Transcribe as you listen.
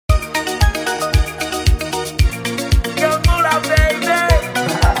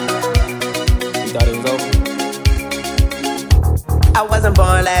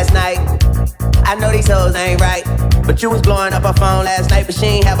on last night. I know these hoes ain't right, but you was blowing up her phone last night, but she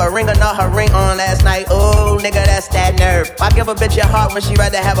ain't have a ring or not her ring on last night. Ooh, nigga, that's that nerve. Why give a bitch a heart when she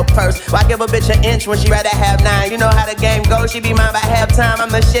rather have a purse? Why give a bitch an inch when she rather have 9? You know how the game goes, she be mine by halftime, I'm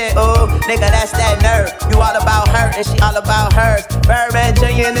the shit. Ooh, nigga, that's that nerve. You all about her and she all about hers. Birdman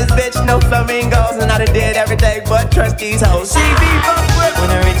Jr. and this bitch, no flamingos, and I done did everything but trust these hoes. She be fucked with. When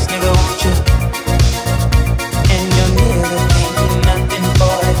a rich nigga want you, and your nigga can't do nothing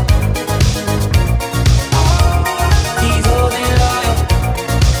for it. These hoes ain't loyal.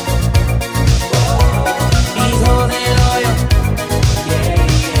 These hoes ain't loyal. Yeah.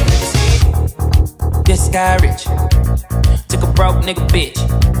 This guy rich, took a broke nigga bitch.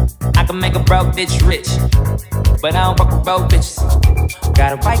 I can make a broke bitch rich, but I don't fuck with broke bitches.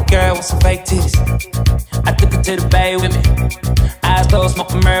 Got a white girl with some fake titties. I took her to the bay with me. Eyes closed,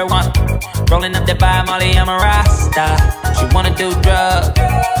 smoking marijuana. Rolling up that by Molly, I'm a rasta. She wanna do drugs,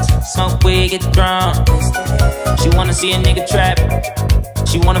 smoke weed, get drunk. She wanna see a nigga trap.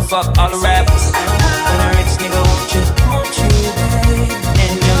 She wanna fuck all the rappers. When a rich nigga want you, babe,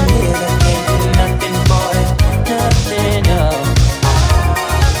 and your nigga can't do nothing for it, nothing, no.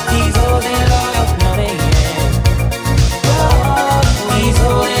 These hoes ain't loyal, no they ain't. These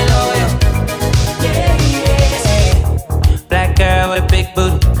hoes ain't loyal, yeah, yeah. Black girl with a big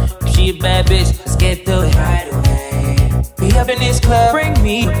booty, if she a bad bitch, let's get through it right away. We up in this club, bring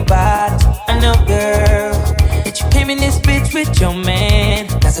me bottles. I know, girl, that you came in this bitch with your man.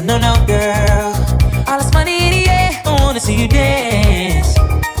 That's a no-no, girl. All this money in the air, I wanna see you dance.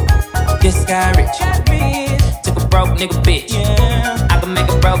 This guy rich, took a broke nigga bitch. I can make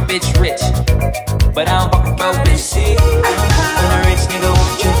a broke bitch rich, but I don't fuck a broke bitch. When a rich nigga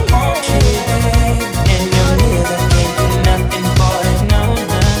want you, babe, and your nigga can't do nothing for it, no,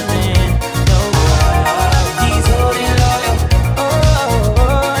 nothing, no. These hoes ain't loyal, oh,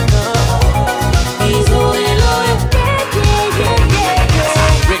 no. These hoes ain't loyal,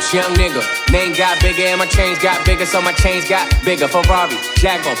 yeah. Rich young nigga, name got bigger and my chains got bigger, so my chains got bigger. Ferrari,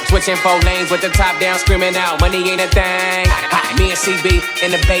 Jaguar, switching 4 lanes with the top down, screaming out, money ain't a thing. Me and CB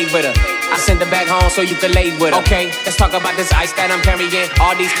in the bay with her. I send her back home so you can lay with her. Okay, let's talk about this ice that I'm carrying.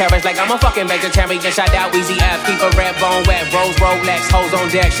 All these carats like I'm a fucking vegetarian. Shout out Weezy F, keep a red bone wet. Rose Rolex, hoes on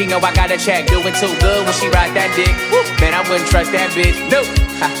deck. She know I got a check. Doing too good when she ride that dick. Woo. Man, I wouldn't trust that bitch. No.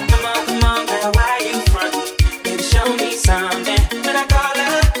 Come on, girl, why you front? Baby, show me something. When I call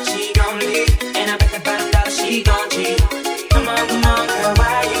her, she gon' leave, and I bet $1,000 she gon' cheat.